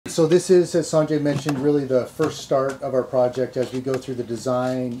So this is, as Sanjay mentioned, really the first start of our project as we go through the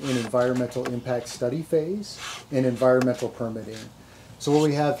design and environmental impact study phase and environmental permitting. So what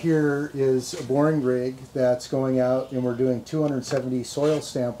we have here is a boring rig that's going out, and we're doing 270 soil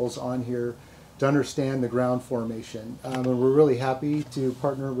samples on here to understand the ground formation. And we're really happy to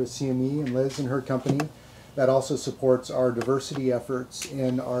partner with CME and Liz and her company that also supports our diversity efforts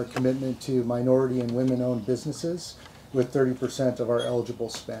and our commitment to minority and women-owned businesses with 30% of our eligible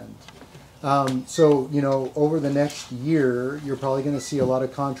spend. So, you know, over the next year, you're probably going to see a lot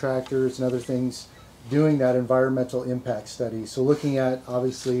of contractors and other things doing that environmental impact study. So looking at,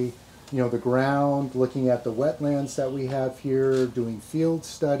 obviously, you know, the ground, looking at the wetlands that we have here, doing field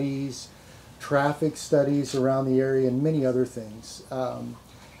studies, traffic studies around the area, and many other things.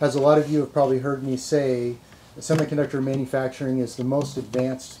 As a lot of you have probably heard me say, semiconductor manufacturing is the most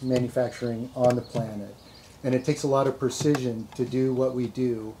advanced manufacturing on the planet. And it takes a lot of precision to do what we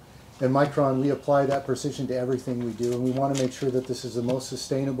do. At Micron, we apply that precision to everything we do, and we want to make sure that this is the most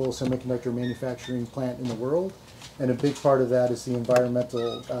sustainable semiconductor manufacturing plant in the world. And a big part of that is the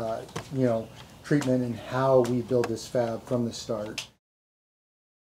environmental, treatment and how we build this fab from the start.